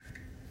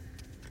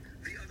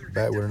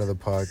Back with another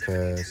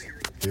podcast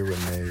here with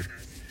Nate,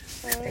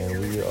 and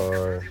we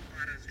are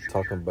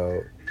talking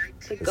about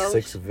the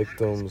 6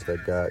 victims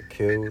that got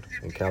killed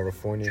in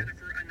California.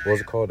 What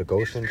was it called? The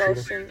Goshen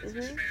shooting?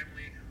 Mm-hmm.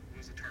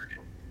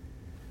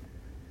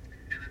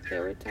 They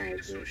were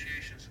targeted.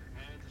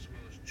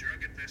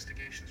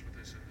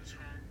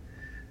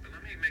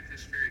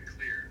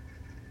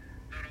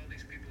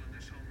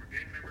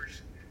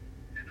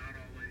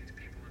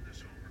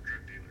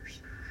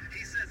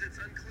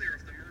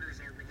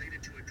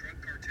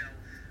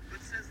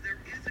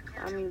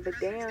 I mean, but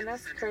damn,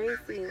 that's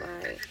crazy.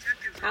 Like,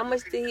 how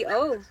much did he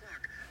owe?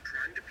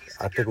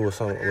 I think it was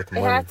something with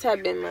money. It had to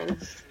have been money.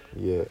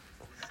 Yeah.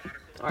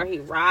 Or he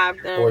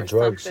robbed them. Or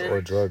drugs. Something.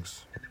 Or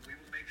drugs.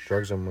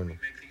 Drugs and money.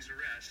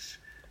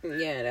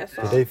 Yeah, that's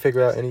all. Did they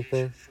figure out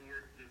anything?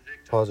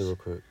 Pause it real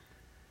quick.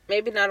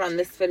 Maybe not on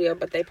this video,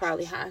 but they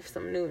probably have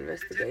some new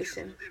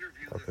investigation.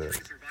 Okay.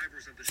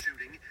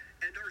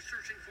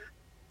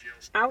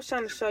 I was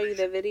trying to show you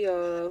the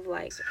video of,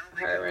 like,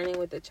 her running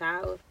with the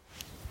child.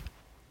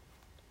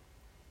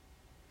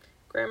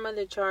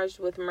 Grandmother charged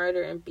with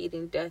murder and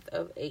beating death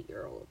of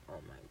 8-year-old. Oh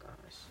my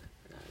gosh.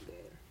 Not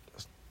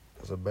good.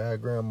 That's a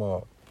bad grandma.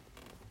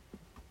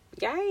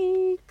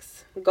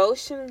 Yikes.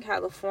 Goshen,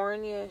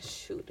 California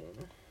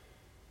shooting.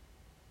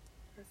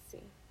 Let's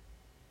see.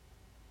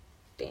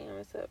 Damn,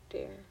 it's up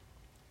there.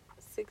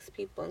 6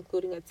 people,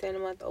 including a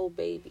 10-month-old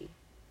baby.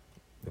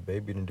 The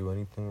baby didn't do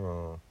anything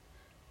wrong.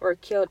 Were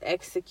killed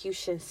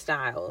execution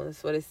style.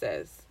 That's what it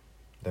says.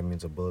 That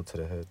means a bullet to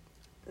the head.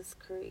 That's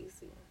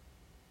crazy.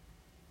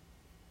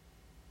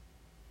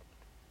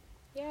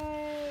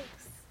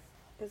 Yikes.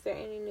 Is there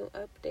any new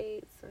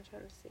updates? I'm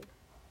trying to see.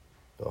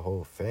 The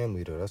whole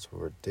family, though, that's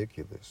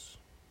ridiculous.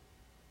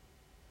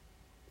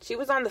 She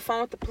was on the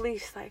phone with the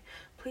police, like,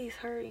 please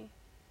hurry.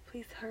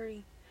 Please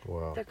hurry.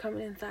 Wow. They're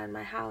coming inside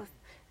my house.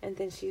 And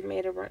then she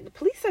made a run. The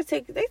police they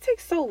take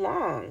so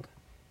long.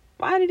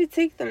 Why did it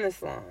take them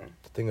this long?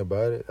 The thing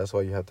about it, that's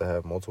why you have to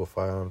have multiple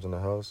firearms in the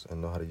house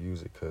and know how to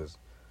use it. Because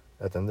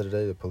at the end of the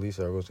day, the police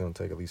are always going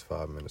to take at least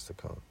 5 minutes to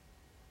come.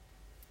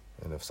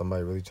 And if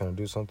somebody really trying to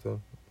do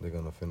something, they're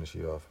going to finish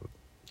you off.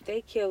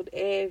 They killed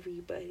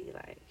everybody.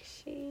 Like,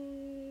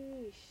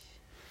 sheesh.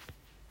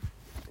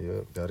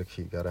 Yep,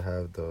 gotta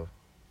have the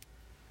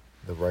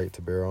right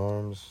to bear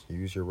arms,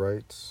 use your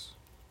rights,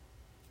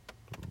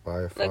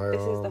 buy a firearm. Like,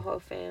 this is the whole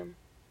fam.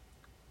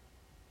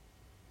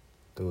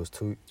 There was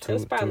two It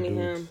was probably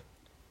dudes. him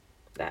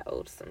that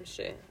owed some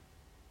shit.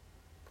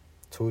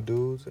 2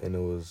 dudes, and it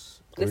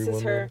was 3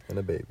 women and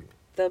a baby.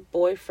 The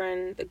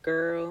boyfriend, the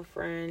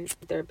girlfriend,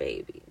 their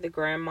baby, the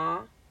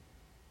grandma.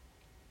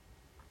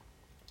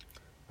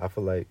 I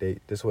feel like this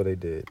is what they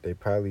did. They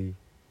probably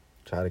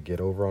tried to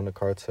get over on the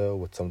cartel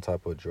with some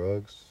type of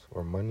drugs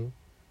or money,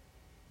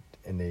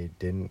 and they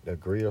didn't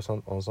agree on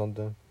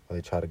something. Or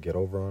they tried to get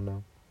over on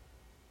them,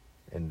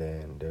 and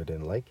then they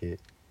didn't like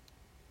it,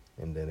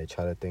 and then they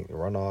try to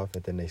run off,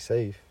 and then they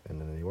safe, and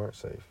then they weren't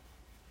safe.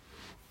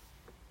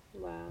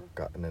 Wow.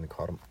 And then they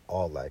caught them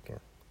all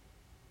lacking.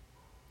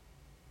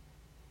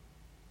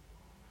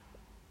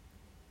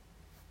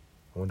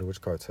 I wonder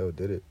which cartel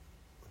did it.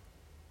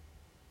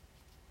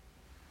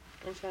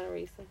 I'm trying to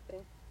read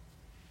something.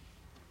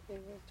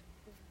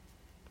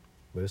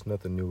 But it's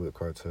nothing new with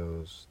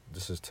cartels.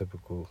 This is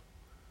typical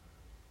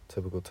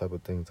type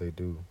of things they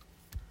do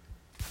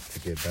to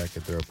get back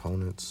at their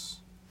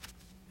opponents.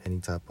 Any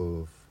type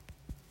of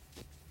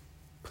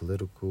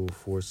political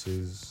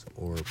forces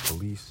or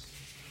police,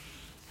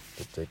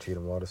 they treat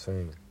them all the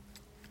same.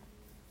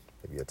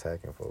 They be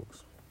attacking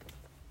folks.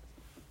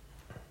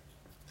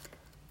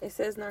 It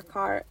says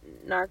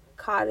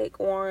narcotic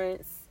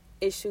warrants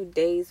issued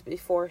days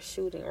before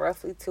shooting.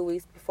 Roughly 2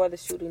 weeks before the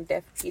shooting,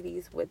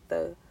 deputies with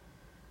the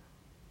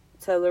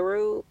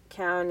Tulare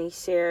County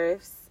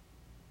Sheriff's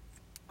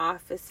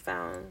Office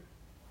found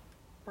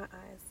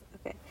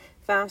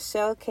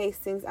shell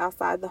casings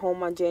outside the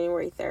home on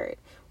January 3rd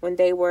when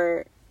they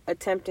were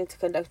attempting to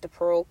conduct a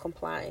parole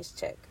compliance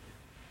check.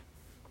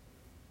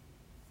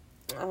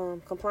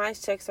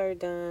 Compliance checks are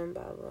done,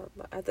 blah, blah,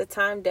 blah. At the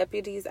time,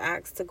 deputies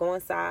asked to go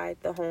inside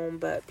the home,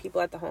 but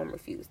people at the home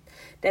refused.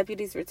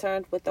 Deputies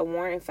returned with a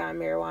warrant and found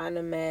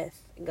marijuana,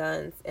 meth,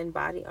 guns, and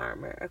body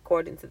armor,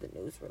 according to the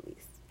news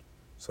release.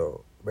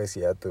 So,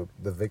 basically, at the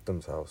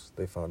victim's house,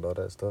 they found all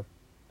that stuff?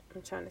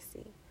 I'm trying to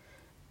see.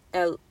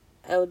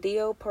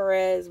 Eldio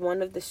Perez,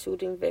 one of the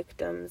shooting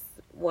victims,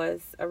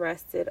 was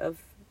arrested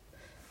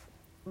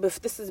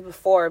this is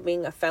before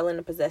being a felon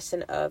in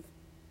possession of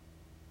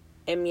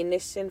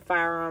ammunition,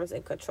 firearms,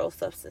 and controlled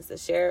substance. The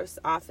sheriff's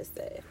office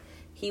said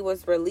he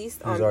was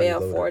released on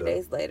bail 4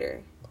 days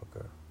later.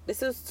 Okay.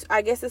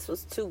 I guess this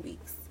was 2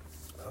 weeks.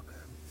 Okay.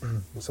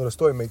 So the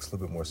story makes a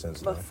little bit more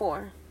sense now.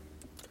 Before.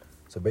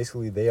 So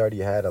basically, they already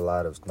had a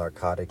lot of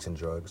narcotics and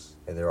drugs,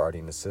 and they're already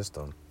in the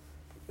system.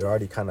 They're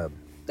already kind of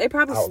They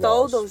probably outlaws.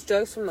 stole those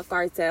drugs from the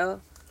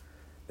cartel.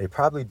 They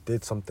probably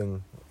did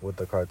something with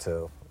the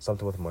cartel,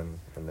 something with money,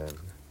 and then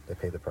they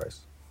paid the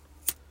price.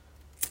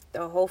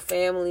 The whole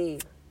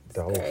family.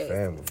 The whole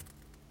family.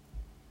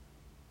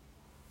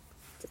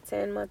 The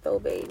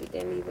 10-month-old baby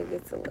didn't even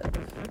get to live.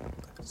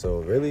 So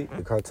really,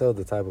 the cartel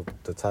the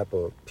type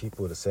of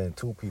people to send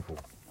 2 people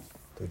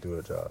to do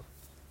the job.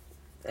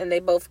 And they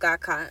both got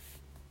caught.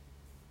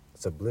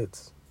 It's a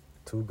blitz.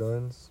 2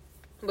 guns.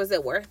 Was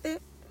it worth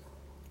it?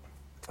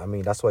 I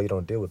mean, that's why you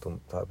don't deal with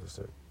them type of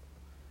shit.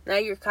 Now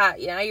you're caught.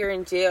 Now you're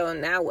in jail.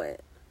 And now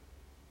what?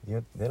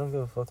 Yeah, they don't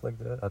give a fuck like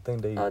that. I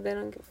think they. Oh, they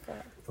don't give a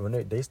fuck.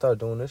 When they start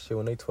doing this shit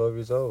when they 12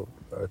 years old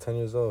or 10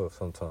 years old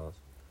sometimes.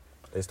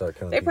 They start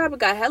killing people. They probably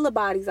got hella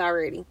bodies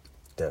already.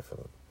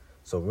 Definitely.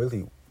 So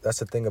really, that's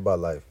the thing about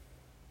life.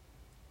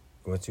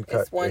 Once you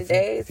It's one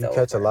day. If you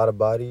catch a lot of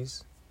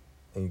bodies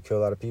and you kill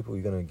a lot of people,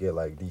 you're gonna get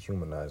like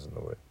dehumanized in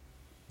a way.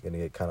 You're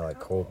gonna get kind of like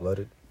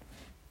cold-blooded,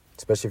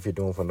 especially if you're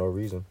doing it for no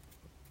reason.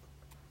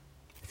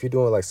 If you're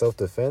doing like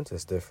self-defense,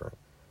 it's different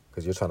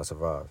because you're trying to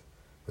survive.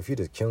 If you're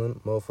just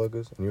killing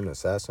motherfuckers and you're an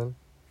assassin,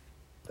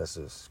 that's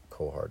just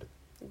cold-hearted.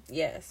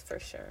 Yes, for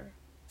sure.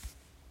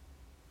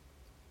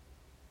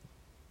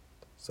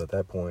 So at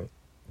that point,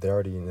 they're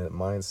already in that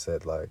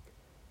mindset like,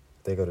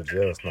 if they go to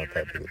jail, it's not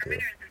that big a deal.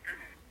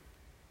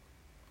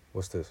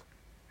 What's this?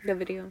 The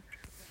video.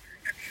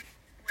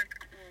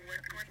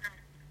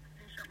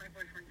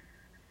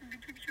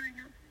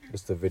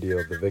 It's the video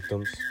of the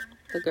victims.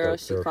 The girl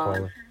she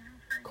called.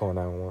 Calling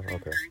 911.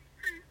 Okay.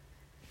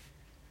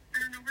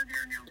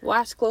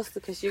 Watch closely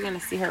because you're going to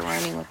see her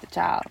running with the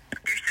child.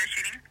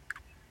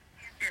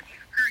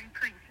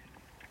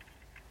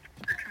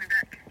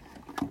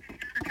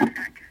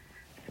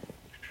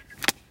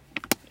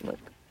 Look.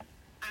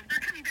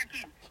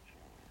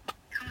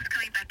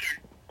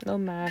 No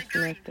mask,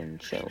 nothing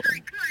showing.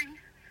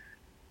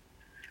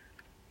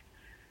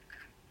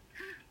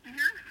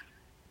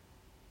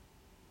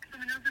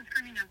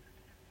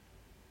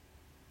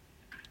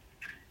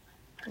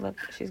 Look,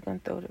 she's going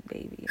to throw the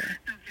baby in.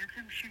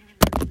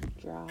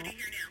 Drop.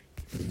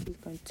 He's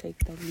going to take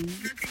the lead.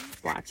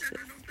 Watch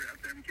this.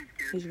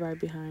 He's right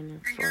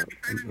behind her. Fuck.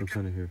 I'm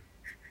trying to hear.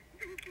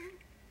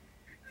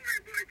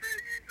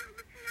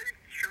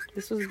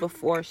 This was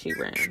before she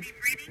ran.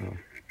 Oh.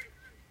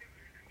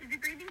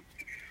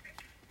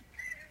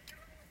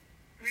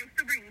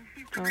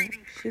 Oh,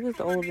 she was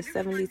the oldest,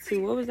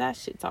 72. What was that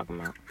shit talking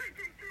about?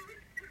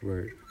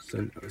 Right.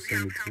 72.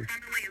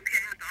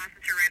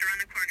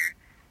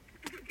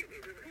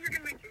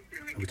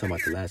 We're talking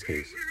about the last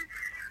case.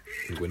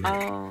 In Gwinnett.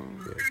 Oh.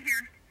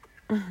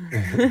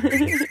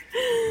 Yeah.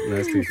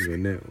 Last case is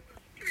Gwinnett.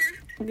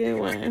 Good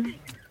one.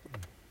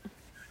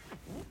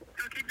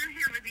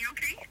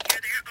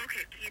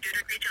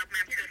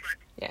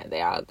 Yeah,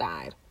 they all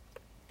died.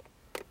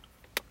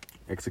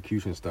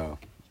 Execution style.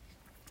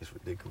 It's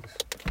ridiculous.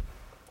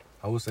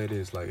 I would say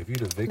this, like, if you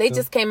the victim... They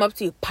just came up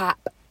to you, pop,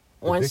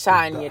 one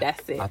shot in you,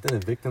 that's it. I think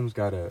the victims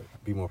gotta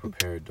be more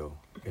prepared, though.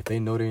 If they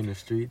know they're in the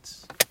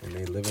streets and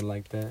they living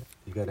like that,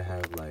 you gotta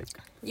have, like...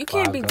 You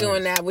can't be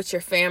doing that with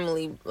your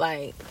family,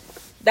 like...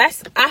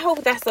 I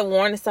hope that's a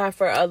warning sign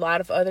for a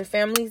lot of other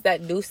families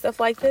that do stuff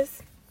like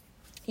this.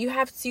 You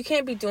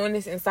can't be doing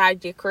this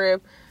inside your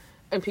crib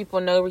and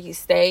people know where you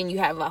stay and you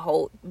have a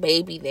whole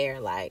baby there,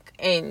 like,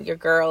 and your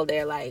girl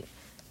there, like,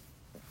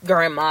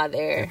 grandma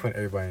there. They put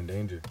everybody in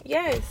danger.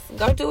 Yes.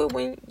 Go do it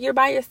when you're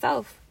by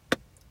yourself.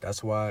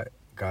 That's why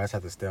guys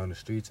have to stay on the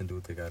streets and do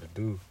what they gotta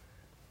do.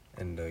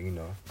 And,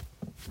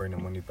 bring the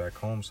money back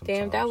home sometimes.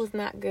 Damn, that was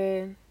not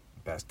good.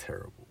 That's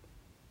terrible.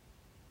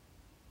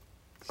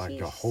 Like,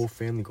 your whole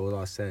family goes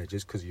outside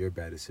just because of your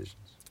bad decisions.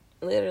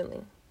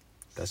 Literally.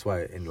 That's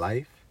why in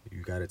life,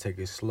 you got to take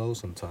it slow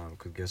sometimes.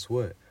 Because guess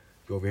what?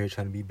 You're over here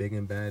trying to be big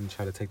and bad and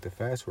try to take the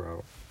fast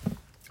route.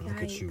 And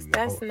look at you.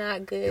 That's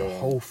not good. Your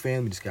whole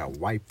family just got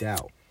wiped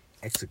out.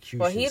 Execution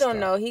Well, he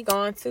don't know. He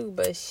gone too,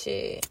 but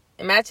shit.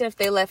 Imagine if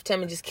they left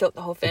him and just killed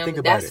the whole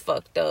family. That's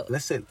fucked up.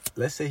 Let's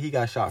say he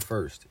got shot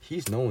first.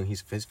 He's knowing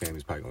his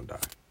family's probably going to die.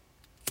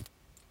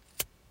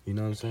 You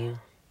know what I'm saying?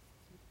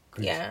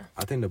 Yeah.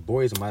 I think the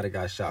boys might have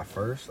got shot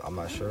first. I'm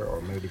not sure.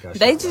 Or maybe got shot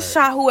They just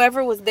shot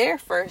whoever was there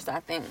first,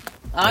 I think.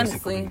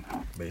 Honestly.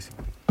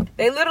 Basically.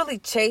 They literally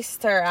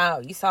chased her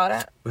out. You saw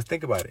that? But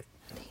think about it.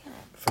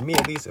 For me,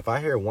 at least, if I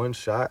hear one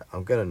shot,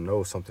 I'm going to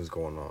know something's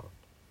going on.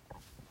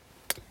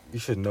 You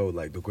should know,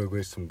 like, go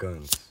get some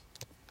guns.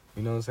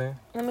 You know what I'm saying?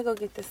 Let me go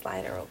get this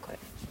lighter real quick.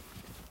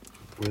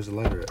 Where's the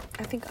lighter at?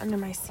 I think under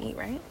my seat,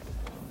 right?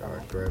 All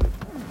right, grab it.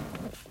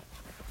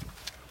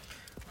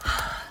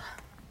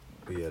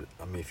 But yeah,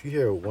 I mean, if you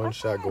hear one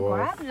shot go off...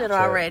 I grabbed it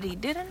already,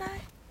 didn't I?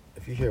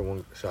 If you hear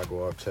one shot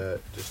go off,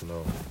 Chad, just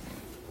know.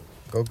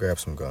 Go grab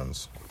some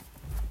guns.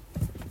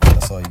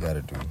 That's all you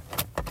gotta do.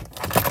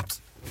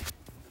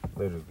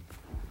 Literally.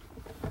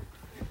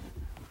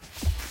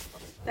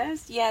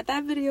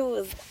 That video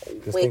was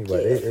wicked. Just think about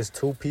it. It's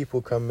 2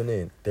 people coming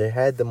in. They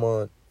had them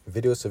on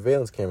video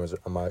surveillance cameras.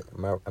 Am I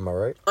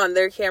right? On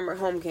their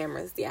home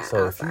cameras, yeah.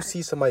 So outside. If you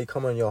see somebody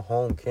come on your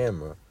home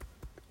camera,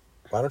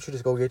 why don't you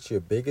just go get your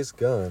biggest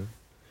gun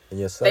and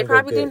your son? They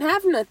probably didn't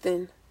have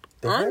nothing.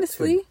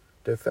 Honestly,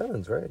 they're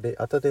felons, right?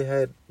 I thought they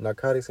had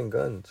narcotics and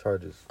gun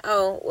charges.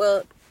 Oh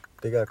well,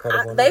 They got caught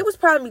up on They that? was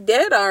probably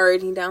dead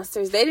already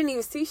downstairs. They didn't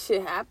even see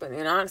shit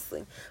happening,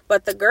 honestly.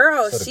 But the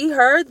girl, she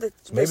heard the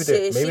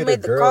shit. She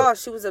made the call.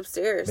 She was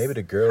upstairs. Maybe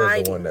the girl is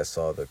hiding. the one that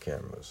saw the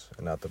cameras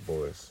and not the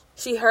boys.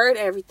 She heard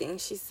everything,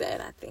 she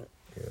said, I think.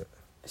 Yeah.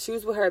 She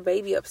was with her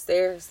baby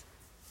upstairs.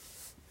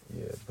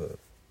 Yeah, but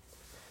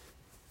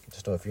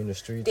just know if you're in the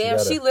streets.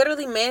 Damn, she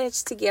literally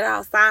managed to get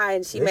outside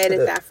and she made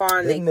it that far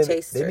and they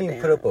chased her. They didn't down.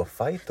 even put up a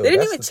fight, though. They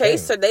didn't even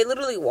chase her. They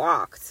literally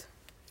walked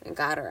and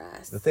got her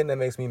ass. The thing that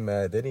makes me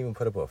mad, they didn't even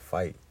put up a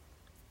fight.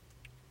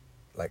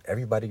 Like,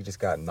 everybody just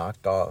got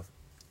knocked off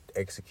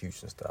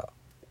execution style.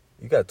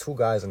 You got 2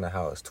 guys in the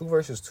house. 2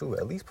 versus 2.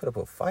 At least put up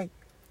a fight.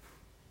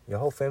 Your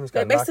whole family's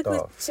got knocked off.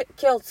 They basically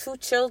killed 2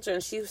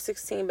 children. She was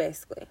 16,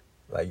 basically.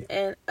 Like,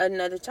 and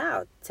another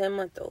child,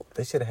 10-month-old.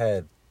 They should have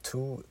had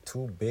two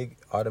big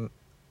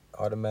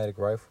automatic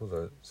rifles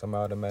or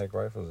semi-automatic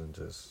rifles and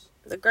just...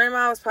 The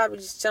grandma was probably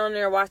just chilling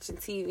there watching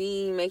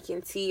TV,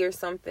 making tea or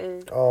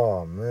something.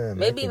 Oh, man.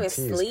 Maybe even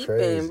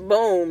sleeping.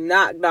 Boom,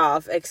 knocked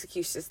off,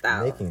 execution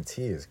style. Making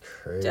tea is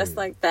crazy. Just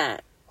like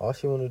that. All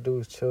she want to do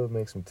is chill,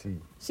 make some tea.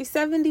 She's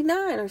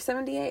 79 or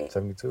 78.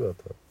 72, I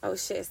thought. Oh,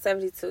 shit,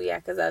 72, yeah,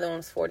 because the other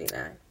one's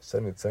 49.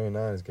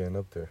 79 is getting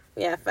up there.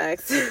 Yeah,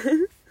 facts.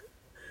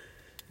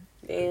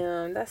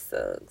 Damn, that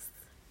sucks.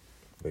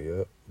 But,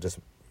 yeah, just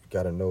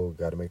got to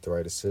make the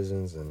right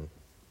decisions and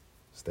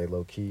stay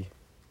low-key.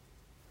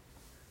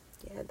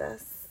 Yeah,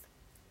 that's...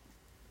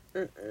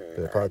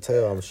 The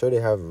cartel, I'm sure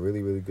they have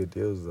really, really good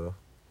deals, though,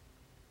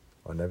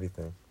 on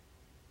everything.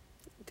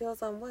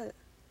 Deals on what?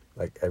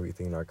 Like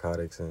everything,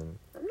 narcotics and...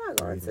 I'm not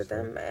going to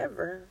them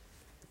ever.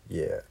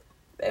 Yeah.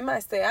 They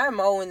might say, I'm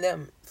owing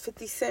them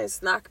 50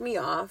 cents, knock me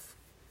off.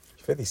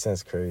 50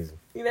 cents crazy.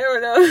 You never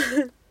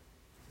know.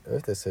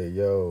 If they say,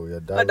 yo,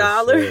 your dollar.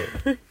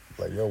 $1?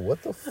 Like, yo,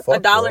 what the fuck?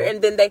 $1, bro?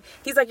 and then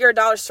he's like, you're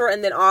 $1 short,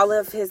 and then all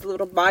of his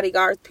little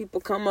bodyguards,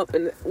 people come up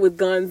and with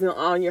guns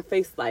on your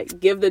face, like,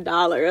 give the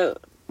 $1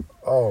 up.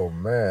 Oh,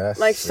 man. That's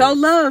like, sick. show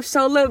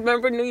love.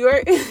 Remember New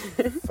York?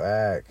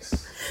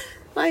 Facts.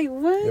 Like,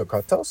 what? Yo,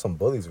 cartel some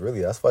bullies,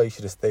 really. That's why you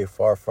should have stayed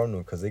far from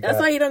them, because That's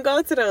why you don't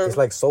go to them. It's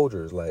like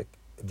soldiers. Like,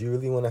 do you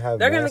really want to have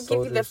They're going to give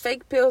soldiers? you the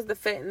fake pills, the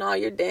fentanyl.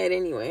 You're dead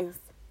anyways.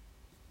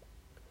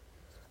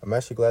 I'm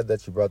actually glad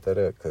that you brought that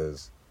up,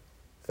 because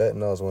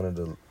fentanyl is one of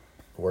the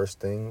worst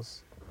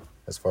things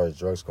as far as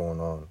drugs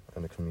going on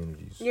in the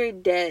communities. You're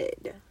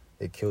dead.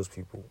 It kills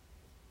people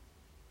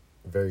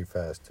very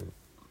fast, too.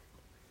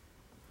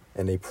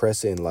 And they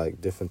press it in,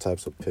 like, different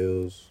types of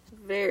pills.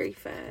 Very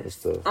fast. And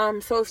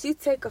stuff. So if you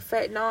take a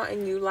fentanyl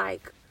and you,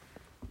 like...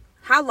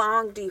 How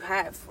long do you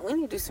have... We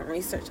need to do some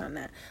research on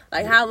that.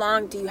 Like, how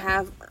long do you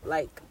have,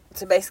 like,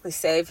 to basically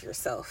save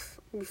yourself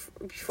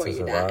before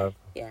you die?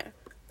 Yeah.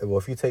 Well,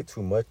 if you take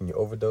too much and you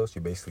overdose,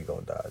 you basically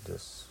gonna die.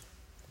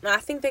 No, I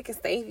think they can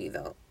save you,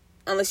 though.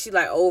 Unless you,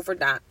 like,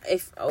 overdie.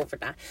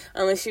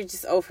 Unless you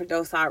just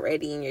overdose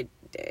already and you're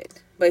dead.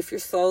 But if you're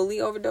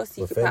slowly overdose,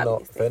 you could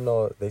probably save.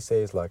 Fentanyl, they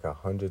say it's like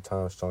 100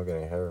 times stronger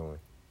than heroin.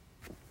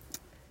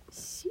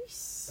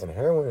 Sheesh. And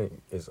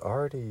heroin is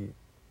already...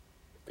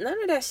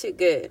 None of that shit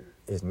good.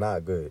 It's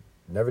not good.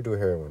 Never do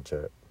heroin,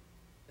 chat.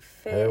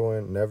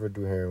 Heroin, never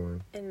do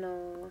heroin.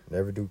 No.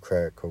 Never do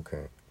crack,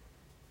 cocaine.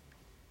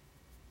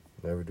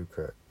 Never do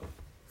crack.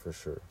 For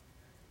sure.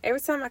 Every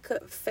time I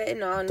cut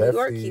fentanyl, New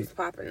York keeps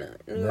popping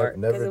up. New York,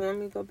 because it want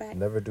me to go back.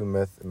 Never do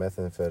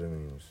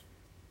methamphetamines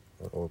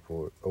and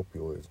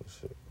opioids and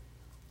shit.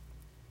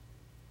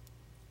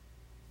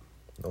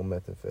 No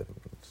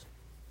methamphetamines.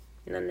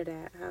 None of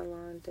that. How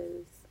long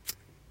does...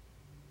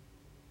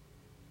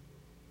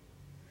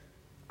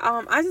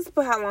 I just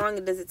put how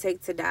long does it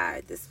take to die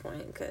at this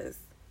point, because...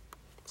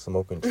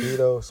 Smoking tree,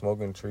 though?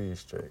 Smoking tree is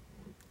straight.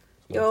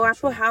 I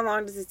put how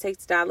long does it take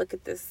to die. Look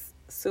at this.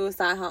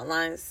 Suicide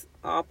hotlines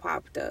all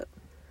popped up.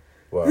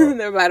 Wow.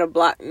 They're about to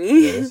block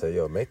me. Yeah, they say,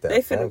 yo, make that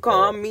They phone finna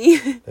call me.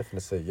 They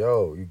finna say,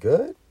 yo, you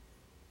good?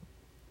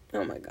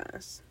 Oh, my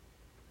gosh.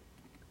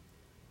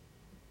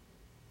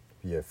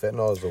 Yeah,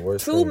 fentanyl is the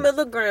worst 2 thing.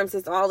 milligrams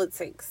is all it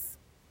takes.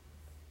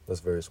 That's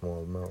a very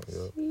small amount,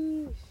 yeah.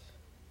 Sheesh.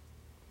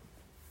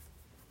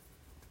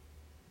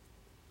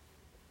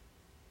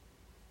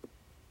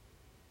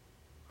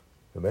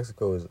 New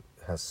Mexico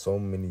has so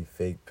many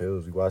fake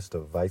pills. We watched a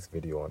Vice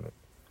video on it.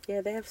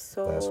 Yeah, they have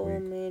so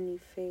many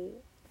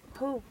fake.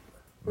 Who?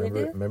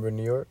 Remember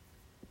New York?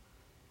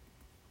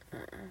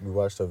 We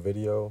watched a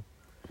video.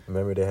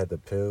 Remember they had the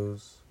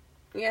pills?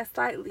 Yeah,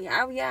 slightly.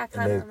 I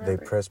kind of remember. They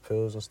pressed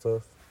pills and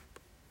stuff.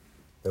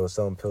 They were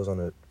selling pills on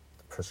a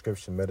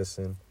prescription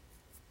medicine,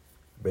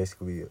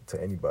 basically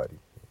to anybody.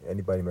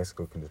 Anybody in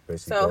Mexico can just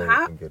basically go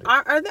and get it.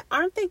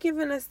 Aren't they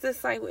giving us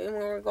this like when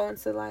we're going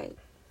to like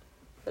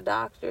the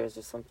doctors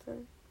or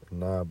something?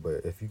 Nah,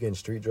 but if you're getting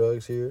street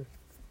drugs here,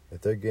 if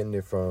they're getting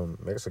it from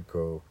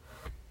Mexico,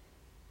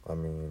 I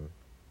mean,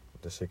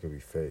 this shit could be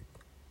fake.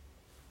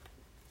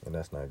 And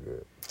that's not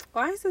good.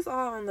 Why is this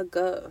all on the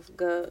gov?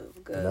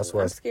 And that's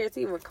why I'm scared to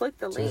even click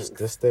the links.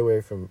 Just stay away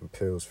from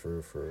pills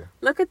for.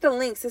 Look at the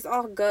links. It's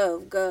all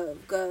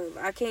gov.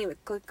 I can't even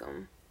click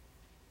them.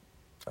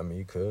 I mean,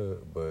 you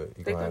could, but you're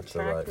They gonna gonna have to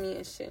track like, me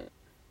and shit.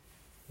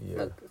 yeah.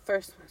 Look,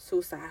 first one,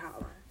 suicide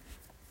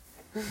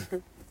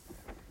hotline.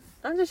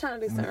 I'm just trying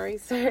to do some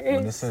research.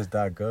 When it says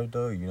 .gov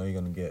though, you know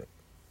you're gonna get,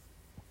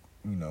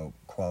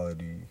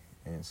 quality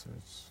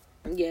answers.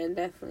 Yeah,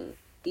 definitely.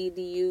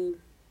 EDU.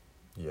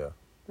 Yeah.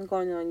 I'm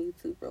going on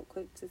YouTube real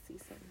quick to see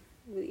some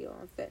video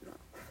on fentanyl.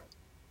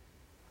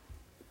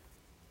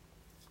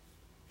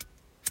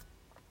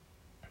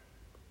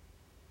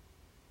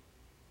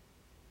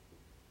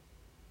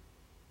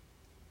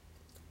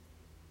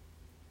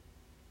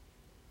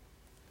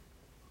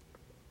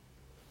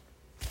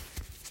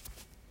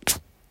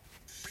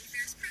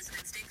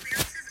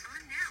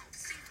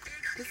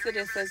 This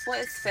video says, what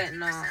is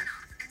fentanyl?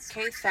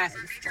 K-Fat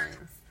explains.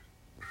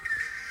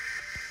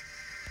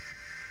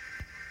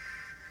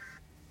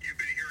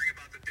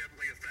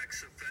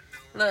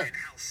 Look,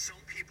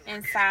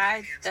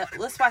 inside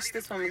let's watch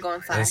this when we go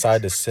inside.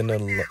 Inside the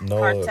Sinaloa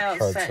Cartels,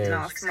 cartels.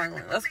 fentanyl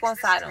smuggling. Let's go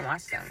inside and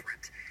watch them.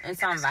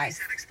 It's on Vice.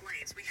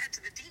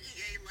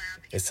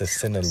 It's a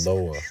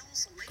Sinaloa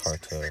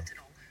cartel.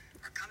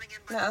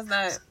 No, it's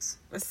not.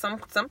 It's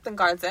something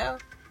cartel.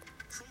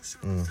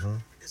 Mm-hmm.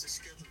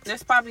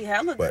 There's probably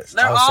hella. But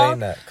They're I was all, saying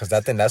that because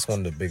I think that's one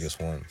of the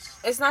biggest ones.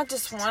 It's not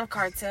just one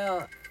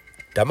cartel.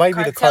 That might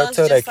be the Cartel's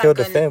cartel that just killed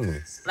like the family.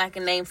 Like a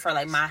name for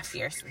like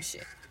mafia or some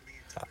shit.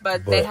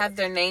 But they have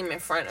their name in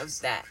front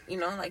of that,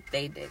 like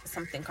they did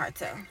something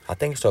cartel. I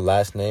think it's their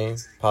last name,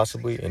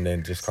 possibly, and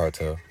then just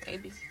cartel.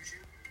 Maybe.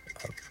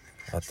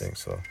 I think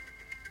so.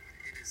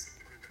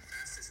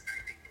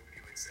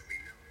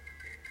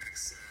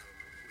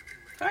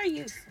 Are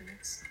you?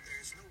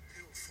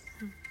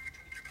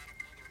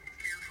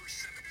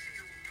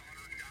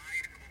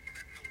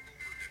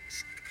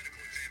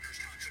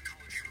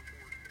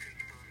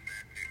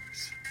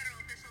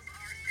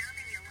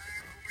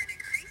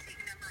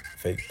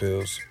 Fake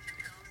pills.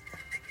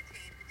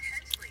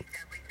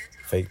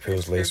 Fake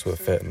pills laced with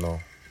fentanyl.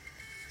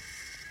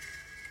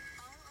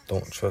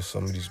 Don't trust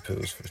some of these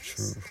pills for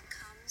true.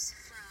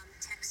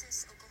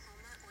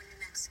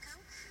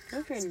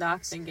 What if your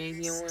doctor gave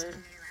you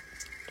one?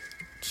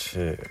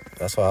 Shit.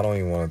 That's why I don't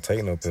even want to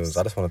take no pills.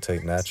 I just want to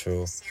take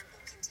natural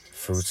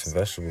fruits and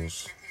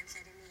vegetables.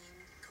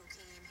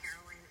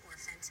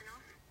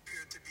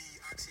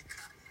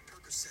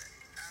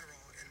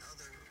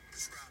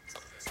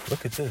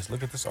 Look at this.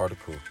 Look at this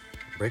article.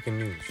 Breaking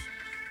news.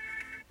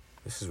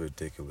 This is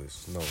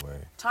ridiculous. No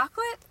way.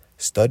 Chocolate?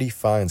 Study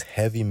finds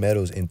heavy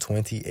metals in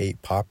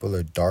 28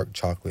 popular dark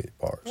chocolate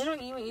bars. You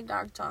don't even eat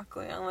dark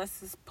chocolate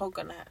unless it's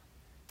coconut.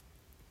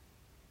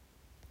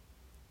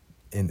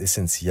 And it's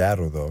in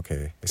Seattle, though,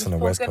 okay? It's on the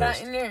West Coconut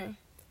Coast. in there.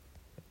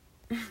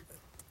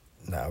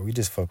 Nah, we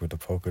just fuck with the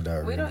polka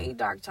dot. We don't eat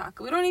dark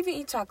chocolate. We don't even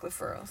eat chocolate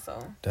for real,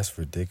 so. That's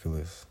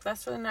ridiculous.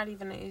 That's really not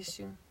even an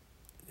issue.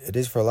 It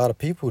is for a lot of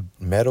people.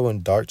 Metal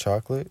and dark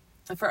chocolate.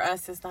 For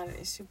us, it's not an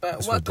issue. But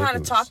It's what ridiculous.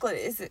 kind of chocolate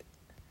is it?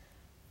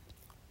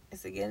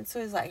 Is it getting to?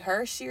 Is like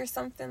Hershey or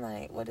something?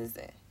 Like, what is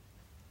it?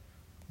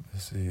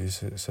 Let's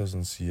see. It says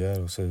in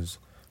Seattle. It says,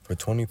 for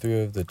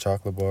 23 of the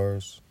chocolate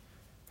bars,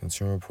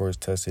 Consumer Reports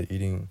tested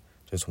eating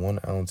just 1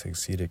 ounce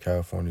exceeded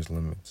California's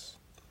limits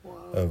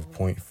of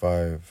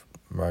 0.5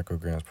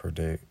 micrograms per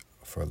day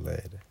for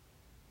lead.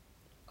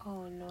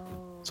 Oh,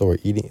 no. So we're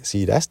eating.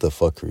 See, that's the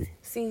fuckery.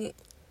 See,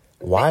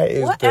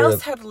 What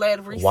else had lead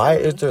recently? Why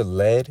is there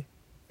lead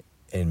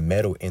and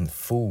metal in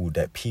food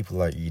that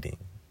people are eating?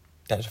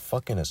 That's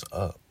fucking us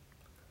up.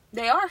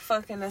 They are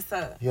fucking us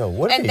up. Yo,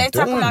 what are and they they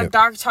doing? talking about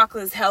dark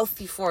chocolate is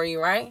healthy for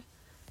you, right?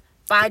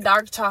 Buy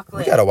dark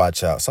chocolate. We gotta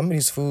watch out. Some of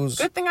these foods.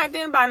 Good thing I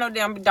didn't buy no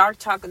damn dark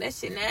chocolate. That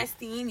shit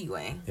nasty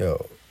anyway.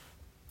 Yo.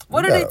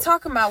 What are they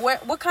talking about?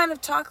 What kind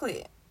of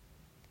chocolate?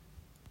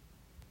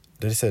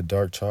 They said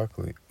dark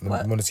chocolate.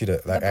 What? Want to see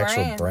the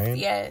actual brands? brand?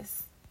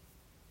 Yes.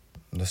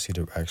 Let's see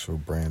the actual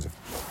brands.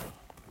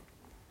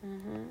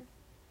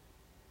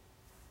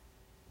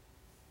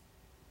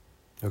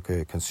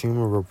 Okay,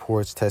 Consumer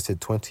Reports tested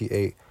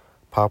 28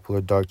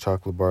 popular dark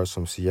chocolate bars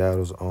from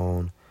Seattle's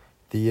own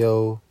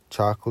Theo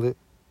Chocolate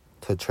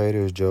to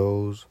Trader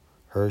Joe's,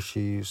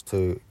 Hershey's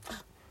to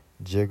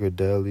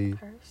Ghirardelli,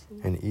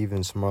 and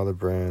even smaller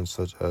brands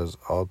such as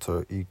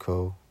Alter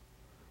Eco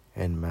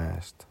and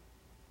Mast.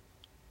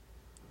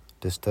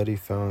 The study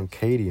found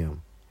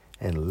cadmium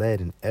and lead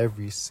in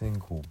every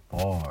single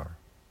bar.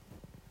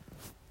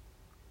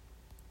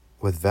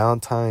 With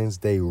Valentine's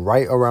Day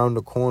right around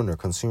the corner,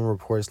 Consumer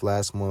Reports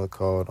last month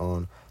called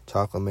on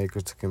chocolate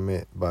makers to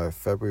commit by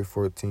February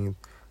 14th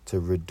to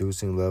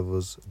reducing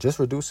levels. Just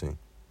reducing.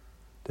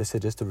 They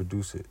said just to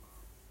reduce it.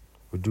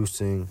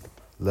 Reducing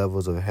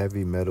levels of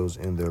heavy metals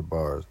in their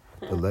bars.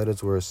 The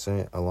letters were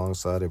sent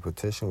alongside a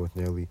petition with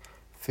nearly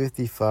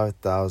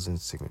 55,000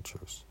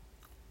 signatures.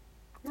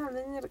 No,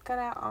 they need to cut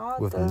out all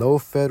With no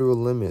federal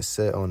limit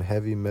set on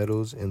heavy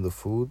metals in the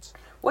foods,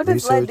 what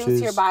does lead do to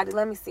your body?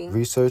 Let me see.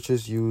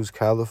 Researchers use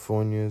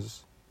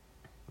California's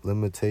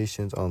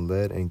limitations on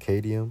lead and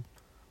cadmium,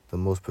 the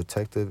most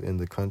protective in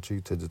the country,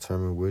 to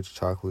determine which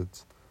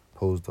chocolates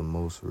pose the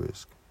most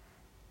risk.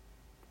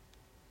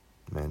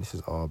 Man, this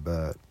is all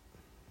bad.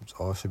 It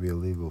all should be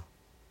illegal.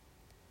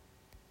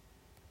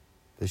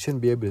 They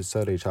shouldn't be able to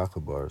sell their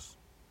chocolate bars,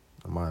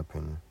 in my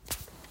opinion.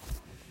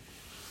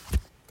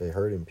 They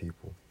hurting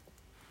people.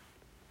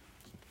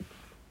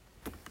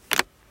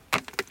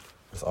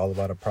 It's all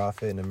about a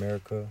profit in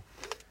America,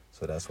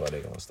 so that's why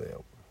they're gonna stay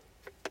open.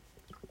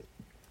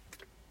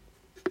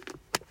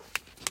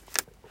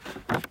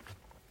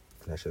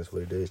 That's just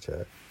what it is,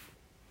 chat.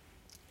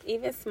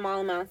 Even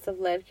small amounts of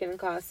lead can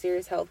cause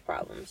serious health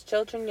problems.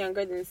 Children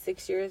younger than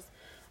 6 years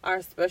are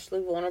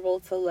especially vulnerable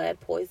to lead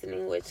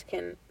poisoning, which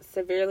can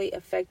severely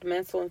affect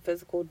mental and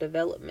physical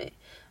development.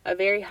 A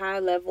very high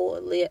level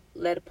of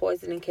lead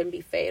poisoning can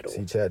be fatal.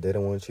 See, chat, they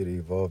don't want you to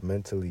evolve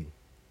mentally.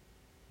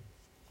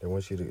 They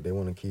want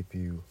to keep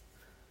you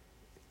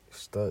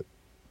stuck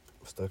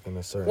in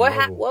a certain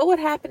level. What would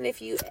happen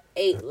if you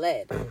ate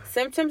lead?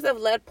 Symptoms of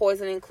lead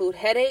poisoning include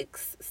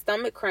headaches,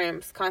 stomach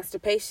cramps,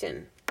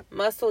 constipation,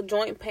 muscle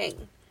joint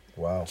pain,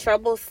 wow,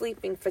 trouble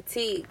sleeping,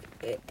 fatigue,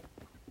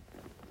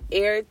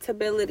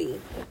 irritability,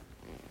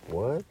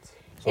 what?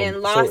 And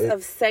loss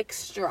of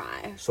sex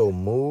drive. So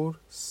mood,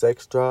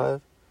 sex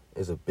drive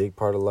is a big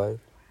part of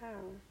life?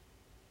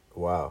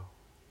 Wow.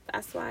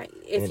 That's why.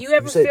 If you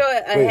ever feel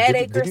a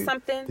headache or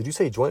something. Did you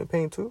say joint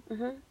pain too?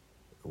 Mm-hmm.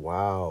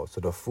 Wow.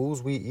 So the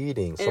foods we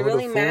eating, it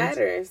really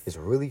matters. It's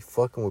really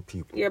fucking with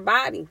people. Your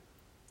body.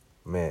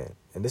 Man.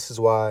 And this is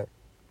why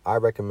I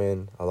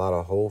recommend a lot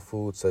of whole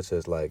foods such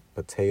as like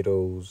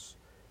potatoes,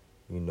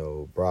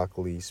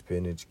 broccoli,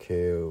 spinach,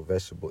 kale,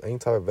 any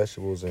type of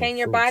vegetables. And Can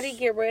your fruits. body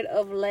get rid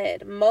of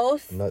lead?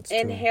 Most Nuts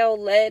inhale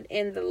lead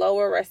in the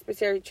lower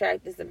respiratory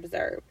tract is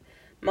observed.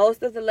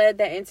 Most of the lead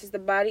that enters the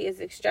body is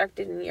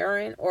extracted in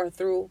urine or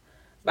through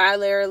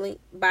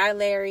biliary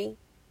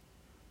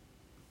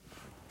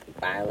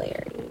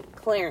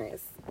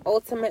clearance,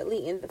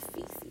 ultimately in the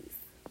feces.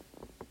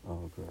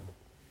 Oh, okay.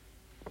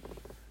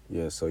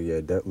 Yeah, so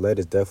lead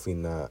is definitely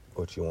not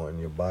what you want in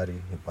your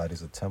body. Your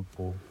body's a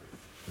temple.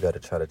 You got to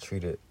try to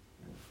treat it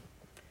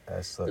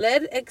as such.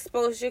 Lead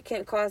exposure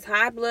can cause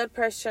high blood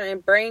pressure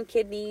and brain,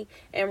 kidney,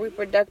 and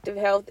reproductive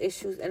health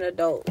issues in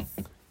adults.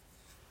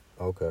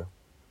 Okay.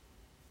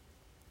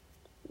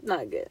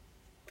 Not good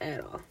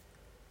at all.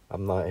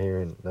 I'm not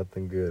hearing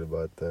nothing good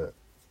about that.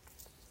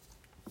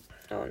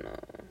 Oh, no.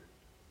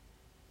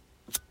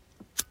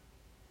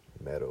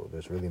 Metal.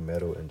 There's really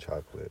metal in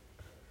chocolate.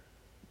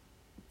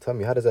 Tell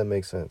me, how does that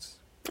make sense?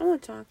 I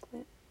want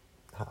chocolate.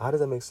 How does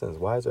that make sense?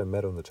 Why is there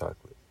metal in the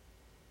chocolate?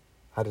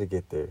 How did it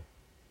get there?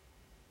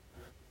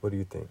 What do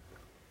you think?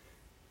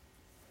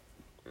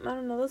 I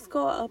don't know. Let's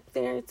go up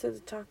there to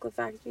the chocolate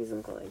factories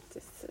and go like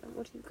this.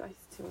 What are you guys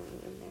doing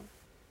in there?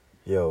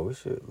 Yo, we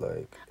should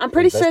I'm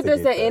pretty sure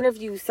there's an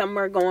interview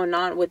somewhere going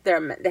on with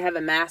they have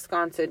a mask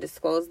on to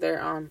disclose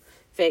their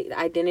fake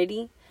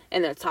identity,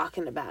 and they're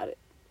talking about it,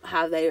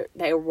 how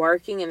they're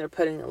working and they're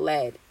putting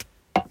lead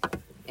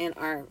in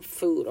our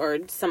food or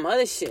some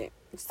other shit.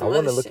 I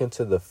want to look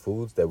into the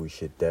foods that we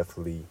should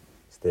definitely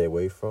stay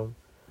away from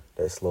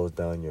that slows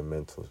down your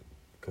mental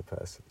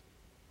capacity.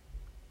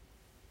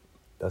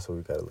 That's what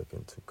we got to look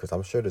into, because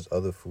I'm sure there's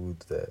other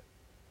foods that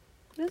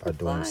are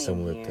doing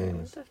similar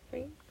things.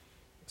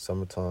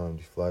 Summertime,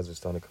 these flies are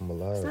starting to come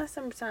alive. It's not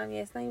summertime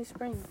yet. It's not even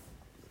spring.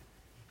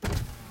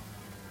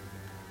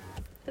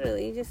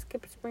 Literally, you just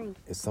skipped spring.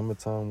 It's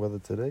summertime weather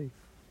today.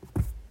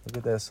 Look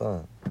at that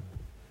sun.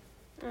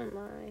 Oh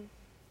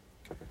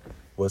my.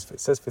 Well, it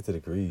says 50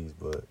 degrees,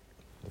 but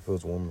it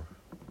feels warmer.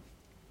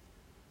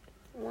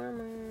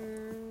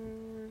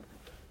 Warmer.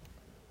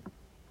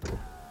 But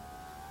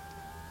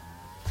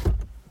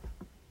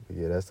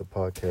yeah, that's the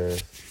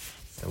podcast.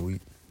 And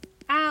we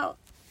out.